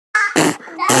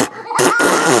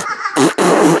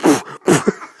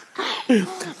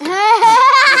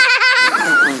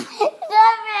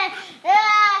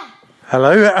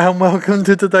Hello and welcome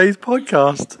to today's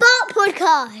podcast. Fart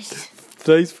podcast.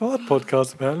 Today's fart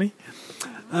podcast, apparently.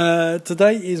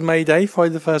 Today is May Day,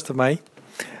 Friday the 1st of May.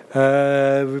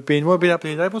 What have been up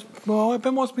today?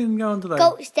 What's been going on today?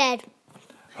 Goat's dead.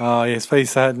 Oh, yes, very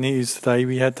sad news today.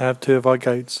 We had to have 2 of our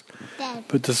goats Dead.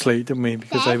 put to sleep, didn't we?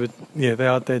 Because they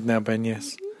are dead now, Ben,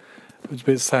 yes. It was a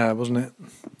bit sad, wasn't it?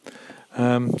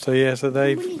 So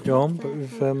they've gone, but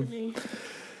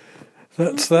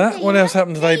that's that. What else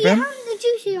happened today, Ben? You haven't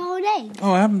introduced your whole name.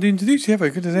 Oh, I haven't introduced you, have I?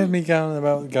 Because there's me going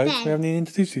about the goats. Ben. We haven't even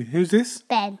introduced you. Who's this?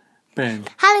 Ben. Ben.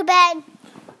 Hello, Ben.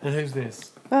 And who's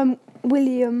this?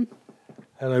 William.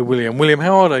 Hello, William. William,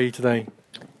 how old are you today?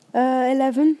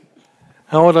 11.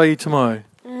 How old are you tomorrow?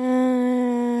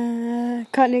 Can't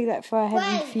look that far ahead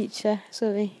in the future.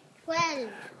 Sorry. Well,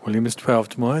 William is 12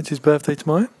 tomorrow. It's his birthday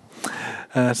tomorrow.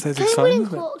 So that's can exciting.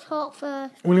 William talk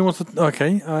first? William wants to...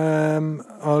 Okay,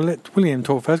 I'll let William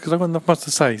talk first because I've got enough much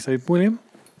to say. So, William?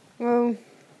 Well,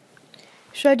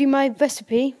 should I do my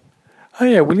recipe? Oh,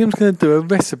 yeah, William's going to do a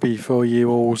recipe for you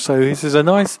all. So this is a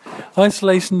nice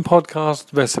isolation podcast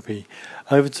recipe.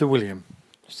 Over to William.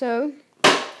 So,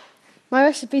 my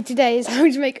recipe today is how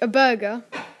to make a burger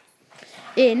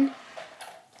in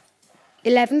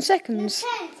 11 seconds.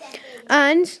 10 seconds.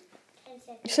 And 10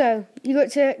 seconds. so, you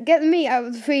got to get the meat out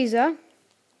of the freezer,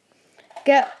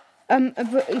 get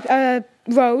a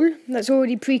roll that's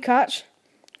already pre-cut,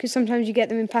 because sometimes you get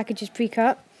them in packages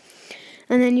pre-cut,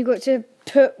 and then you got to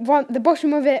put the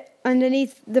bottom of it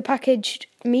underneath the packaged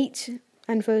meat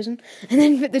and frozen, and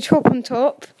then put the top on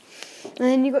top, and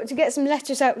then you got to get some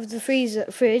lettuce out of the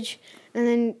fridge, and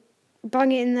then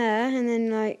bung it in there, and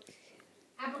then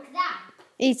Abracadabra.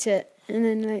 eat it, and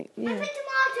then Put tomato.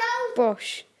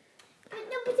 bosh.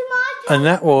 Put tomato. And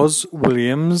that was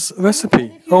William's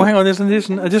recipe. Oh, hang on, there's an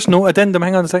additional addendum.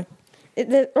 Hang on a sec.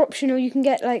 They're optional. You can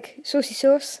get saucy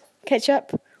sauce,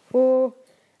 ketchup, or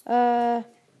Ketchup.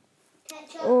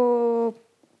 or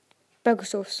burger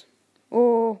sauce,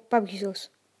 or barbecue sauce,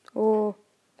 or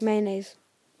mayonnaise.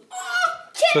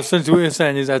 So essentially what you're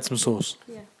saying is add some sauce.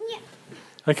 Yeah.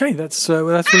 Okay, that's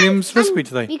William's recipe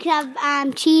today. You can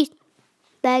have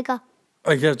cheeseburger.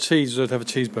 Oh, you have cheese, you have to have a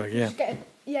cheeseburger, yeah.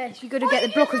 Yes, you got to get the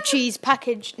block of cheese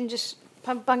packaged and just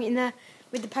bung it in there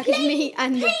with the packaged meat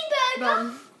and the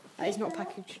bun. That is not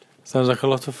packaged. Sounds like a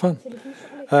lot of fun.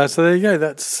 So there you go,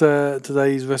 that's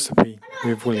today's recipe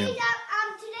with William.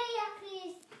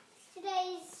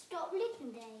 Today's stop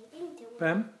licking day, isn't it?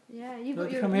 Ben, Yeah, you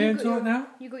want to come here and talk now?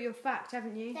 You got your fact,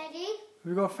 haven't you? Daddy? Have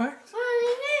we got a fact?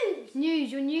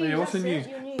 News. Your news. Oh, yeah, what's the that's news? it,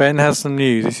 your news. Ben has some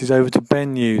news. This is over to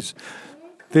Ben News.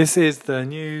 This is the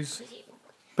news.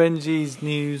 Benji's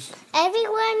news.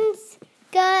 Everyone's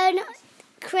going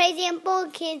crazy and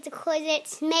bonkers because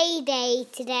it's May Day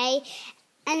today,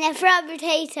 and they're throwing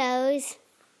potatoes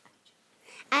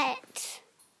at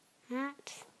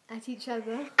At each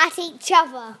other. each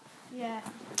other. Yeah.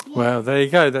 Well, there you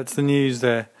go. That's the news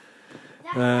there.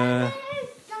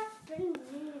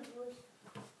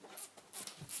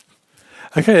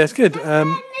 Okay, that's good.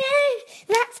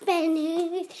 That's bad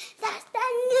news. That's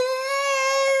bad news.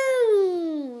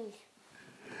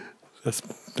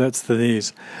 That's the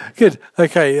news. Good.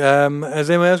 Okay. Has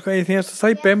anyone else got anything else to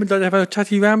say? Ben, would you like to have a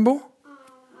chatty ramble? I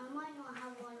might not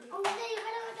have one. Oh, no, you're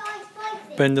going to have a nice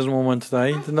spicy. Ben doesn't want one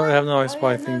today. Does not have an ice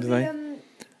pie thing today.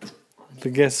 To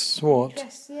guess what?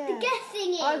 Yeah. The guess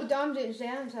thing is. I'm doing it today,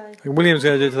 aren't I? William's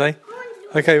going to do it today.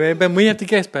 Okay, Ben, we have to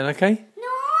guess, Ben, okay? No.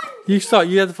 You start.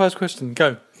 You have the first question.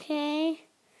 Go. Okay.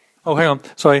 Oh, hang on.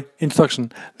 Sorry.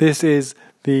 Introduction. This is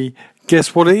the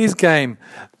Guess What It Is game.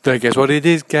 The Guess What It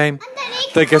Is game.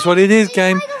 The Guess What It Is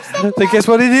game. The Guess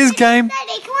What It Is game.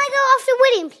 Daddy, can I go after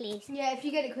William, please? Yeah, if you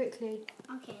get it quickly.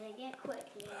 Okay, then get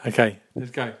quickly. Okay,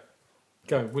 let's go.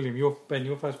 Go, William. Ben,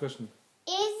 your first question.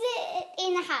 Is it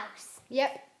in the house?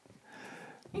 Yep.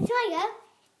 Let's try go.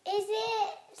 Is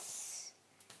it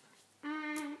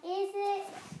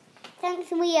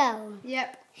something we own?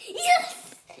 Yep.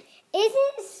 Yes! Is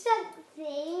it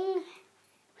something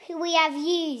we have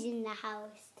used in the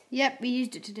house? Yep, we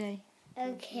used it today.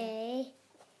 Okay.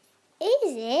 Is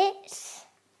it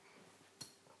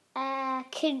a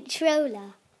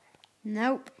controller?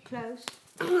 Nope. Close.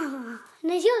 No,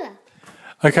 it's yours.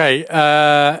 Okay,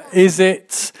 is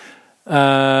it,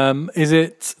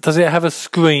 does it have a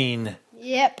screen?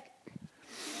 Yep.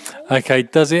 Okay,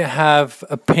 does it have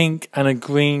a pink and a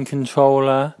green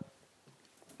controller?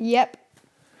 Yep.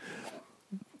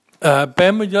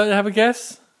 Ben, would you like to have a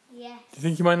guess? Yes. Do you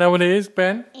think you might know what it is,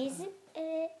 Ben? Is it?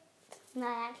 No,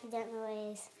 I actually don't know what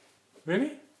it is.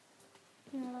 Really?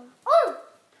 No. Oh!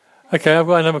 Okay, I've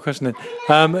got another question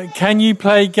then. Can you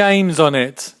play games on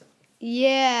it?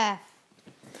 Yeah.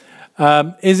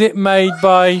 Is it made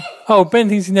by... Oh, Ben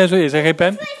thinks he knows what it is. Okay,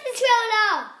 Ben.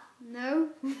 Controller. No.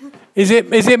 Is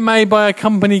it made by a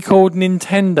company called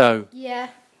Nintendo? Yeah.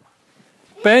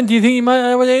 Ben, do you think you might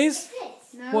know what it is?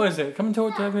 No. What is it? Come and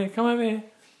talk to me. Come over here.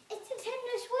 It's a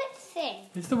Nintendo Switch thing.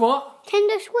 It's the what?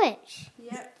 Nintendo Switch.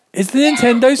 Yep. It's the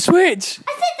Nintendo Switch.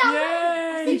 I said that.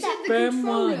 Yay! You said the Ben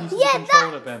controller. won. It's the Yeah,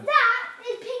 controller, Ben. that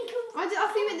is pink and I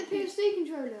think with the PS3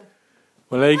 controller.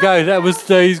 Well, there you go. That was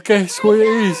today's guess what it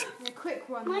is. A quick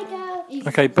one. My though. go. Easy.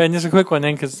 Okay, Ben, just a quick one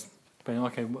then, because... Ben,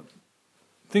 okay, what?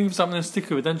 Think of something to stick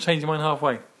with. Don't change your mind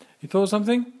halfway. You thought of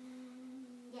something?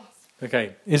 Yes.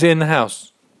 Okay. Is it in the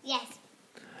house? Yes.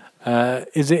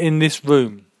 Is it in this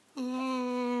room?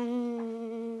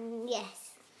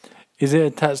 Yes. Is it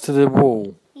attached to the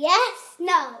wall? Yes.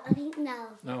 No. I think no.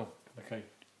 No. Okay.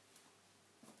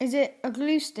 Is it a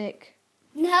glue stick?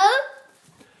 No.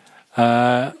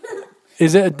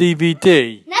 Is it a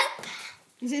DVD? Nope.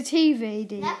 Is it a TV?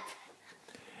 D? Nope.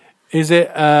 Is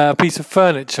it a piece of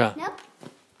furniture? Nope.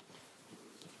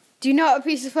 Do you know what a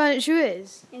piece of furniture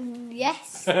is?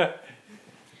 Yes. Let's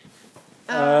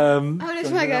go on, go.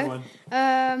 another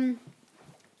one.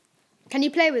 Can you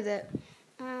play with it?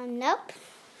 Nope.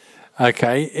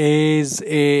 Okay. Is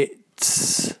it...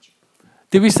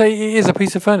 Did we say it is a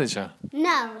piece of furniture?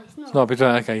 No, it's not. It's not a piece of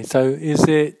furniture. Okay. So is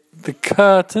it the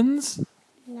curtains?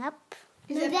 Nope.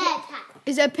 Is No, it a they're attached.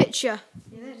 Is it a picture?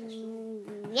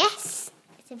 Yes.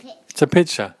 It's a bit. It's a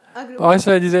picture. Ugly But I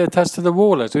said, is it attached to the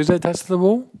wall? So is it attached to the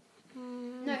wall?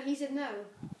 No, he said no.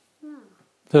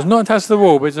 So it's not attached to the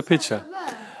wall, but it's a picture.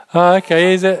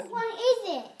 Okay. Is it... What is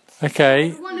it?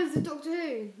 Okay. One of the Doctor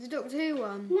Who. The Doctor Who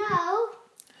one. No.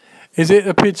 Is it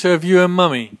a picture of you and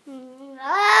Mummy? No.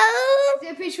 Is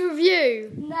it a picture of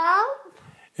you? No.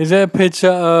 Is it a picture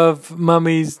of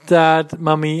Mummy's dad,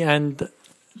 Mummy and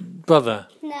brother?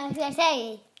 No, did I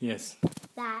say Yes.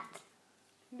 that?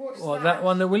 What's What, that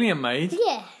one that William made?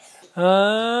 Yes.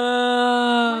 Ah.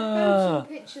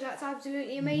 Picture, that's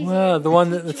absolutely amazing. Wow, the one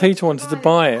that the teacher wanted to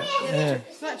buy it. Yeah.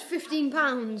 That's £15.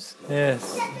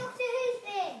 Yes. That Doctor Who's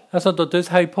thing. That's not Doctor, it's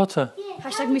Harry Potter.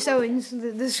 Hashtag me sewings,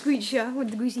 the screecher with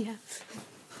the greasy hair.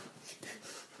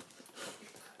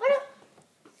 Can't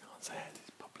say it,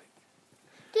 it's public.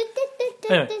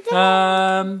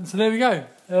 Anyway, so there we go.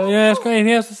 Yeah, got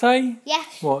anything else to say?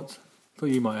 Yes. What? Thought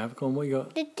you might have. Go on, what you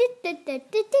got?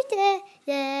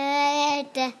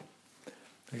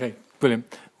 Okay,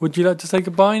 brilliant. Would you like to say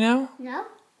goodbye now? No.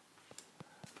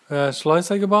 Shall I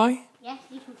say goodbye? Yes,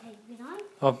 you can take it on.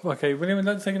 Oh, okay, William would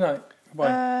like to say goodnight.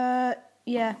 Goodbye.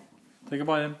 Yeah. Say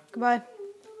goodbye then. Goodbye.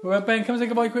 Well, Ben, come and say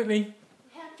goodbye quickly.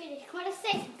 I'm finished. I want to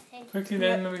say something. Quickly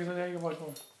then, then we can say goodbye. Come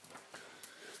on.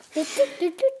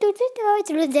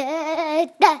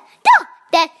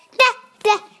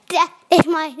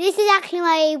 This is actually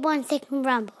my 1 second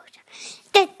ramble.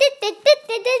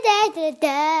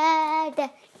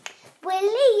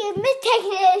 William is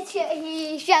taking a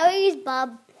he's showing his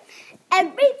bum.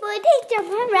 Everybody jump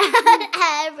around.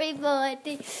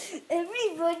 Everybody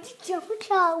jump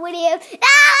around. William.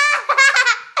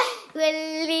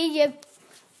 William.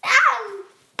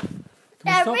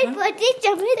 Everybody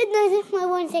jump around. This is my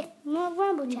 1 second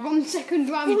ramble chat. 1 second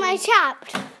This ramble. is my chat.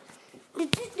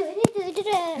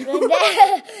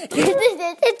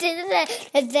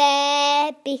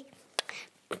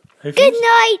 Good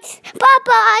night. Bye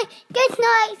bye. Good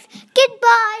night.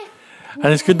 Goodbye.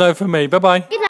 And it's good night for me. Bye bye. Good night.